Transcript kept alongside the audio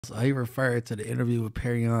So he referred to the interview with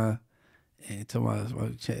Perion and to my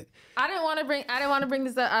chat. I didn't want to bring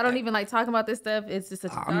this up. I don't even like talking about this stuff. It's just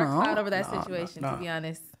such a dark cloud over that situation, to be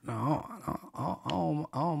honest. No, I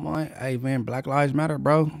don't mind. Hey man, Black Lives Matter,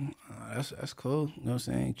 bro. That's cool. You know what I'm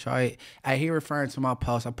saying? Try it. Hey, he referring to my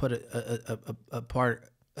post. I put a part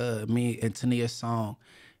of me and Tania's song,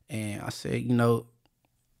 and I said, you know,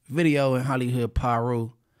 video in Hollywood,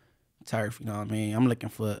 Pyro, turf. You know what I mean? I'm looking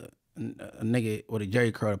for a nigga with a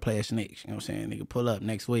Jerry curl to play a snitch. You know what I'm saying? Nigga pull up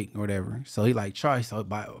next week or whatever. So he like try. So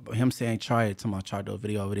by him saying try it, to try to do a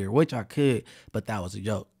video over there, which I could, but that was a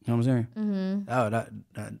joke. You know what I'm saying?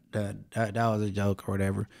 Mm-hmm. That was a joke or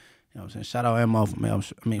whatever. You know what I'm saying? Shout out Mo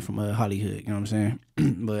from Hollywood. You know what I'm saying?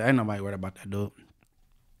 But ain't nobody worried about that dude.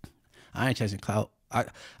 I ain't chasing clout.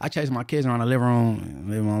 I chase my kids around the living room and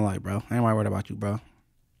live my life, bro. I ain't worried about you, bro.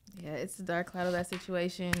 Yeah, it's a dark cloud of that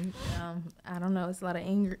situation. I don't know. It's a lot of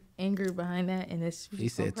anger behind that, and it's. He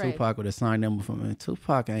said Tupac would have signed them for me.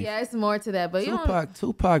 Tupac ain't. Yeah, it's more to that, but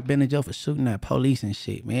Tupac been in jail for shooting at police and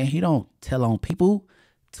shit, man. He don't tell on people.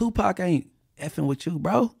 Tupac ain't effing with you,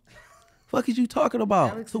 bro. Fuck is you talking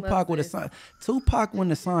about? Tupac would have signed. Tupac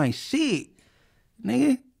wouldn't have signed shit,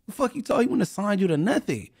 nigga. The fuck you talking? He wouldn't have signed you to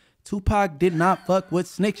nothing. Tupac did not fuck with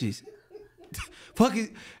snitches. Fuck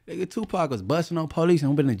it, nigga. Tupac was busting on police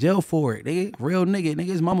and been in jail for it. Nigga, real nigga. Nigga,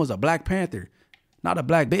 his mom was a Black Panther, not a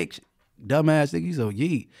black bitch. Dumbass nigga. So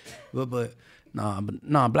yeah, but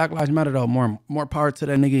nah. Black Lives Matter though. More power to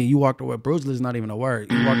that nigga. You walked away. Bruiseless is not even a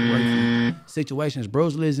word. You walked away from situations,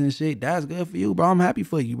 bruiseless and shit. That's good for you, bro. I'm happy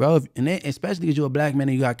for you, bro. And then, especially because you're a black man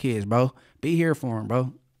and you got kids, bro. Be here for him,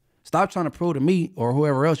 bro. Stop trying to prove to me or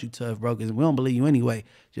whoever else you tough, bro, because we don't believe you anyway.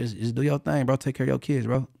 Just do your thing, bro. Take care of your kids,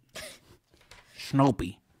 bro.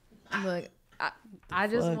 Snoopy. Look, I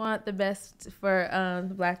just want the best for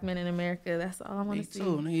the black men in America. That's all I want to see. Me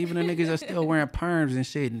too. Even the niggas are still wearing perms and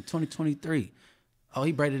shit in 2023. Oh,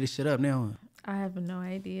 he braided this shit up now. I have no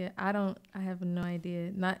idea. I have no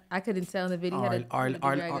idea. I couldn't tell in the video. All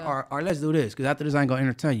right, let's do this, because after this I ain't going to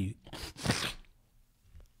entertain you.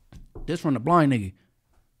 This from the blind nigga.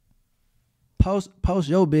 Post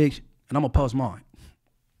your bitch, and I'm going to post mine.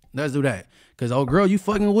 Let's do that. Because old girl you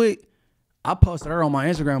fucking with, I posted her on my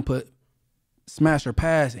Instagram, put smash her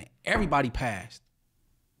pass, and everybody passed.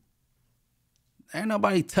 Ain't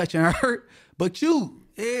nobody touching her but you.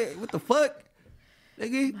 Yeah, what the fuck?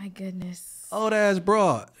 Nigga. My goodness. Old ass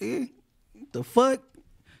broad. Yeah. What the fuck?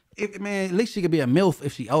 Man, at least she could be a MILF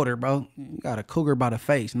if she older, bro. You got a cougar by the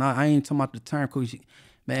face. Nah, I ain't talking about the term cougar.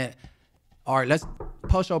 Man, all right, let's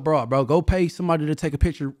post your broad, bro. Go pay somebody to take a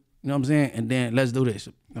picture, you know what I'm saying? And then let's do this.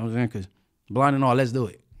 You know what I'm saying? Because blind and all, let's do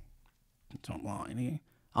it. I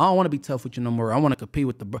don't want to be tough with you no more. I want to compete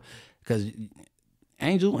with because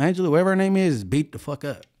Angela, whatever her name is, beat the fuck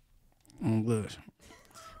up. Good.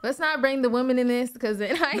 Let's not bring the women in this, because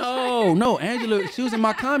then No, Angela, she was in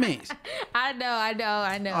my comments. I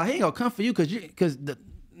know. Oh, he ain't gonna come for you because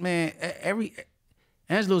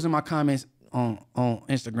Angela was in my comments on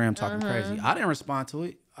Instagram talking crazy. I didn't respond to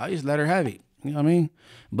it. I just let her have it. You know what I mean?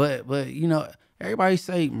 But you know, everybody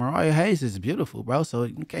say Mariah Hayes is beautiful, bro. So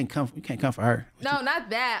you can't come for her. No, not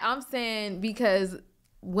that. I'm saying because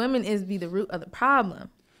women be the root of the problem.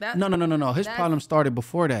 No. His problem started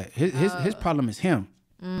before that. His problem is him.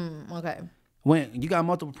 Okay. When you got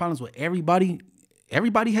multiple problems with everybody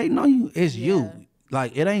hating on you, it's you.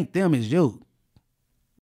 Like, it ain't them, it's you.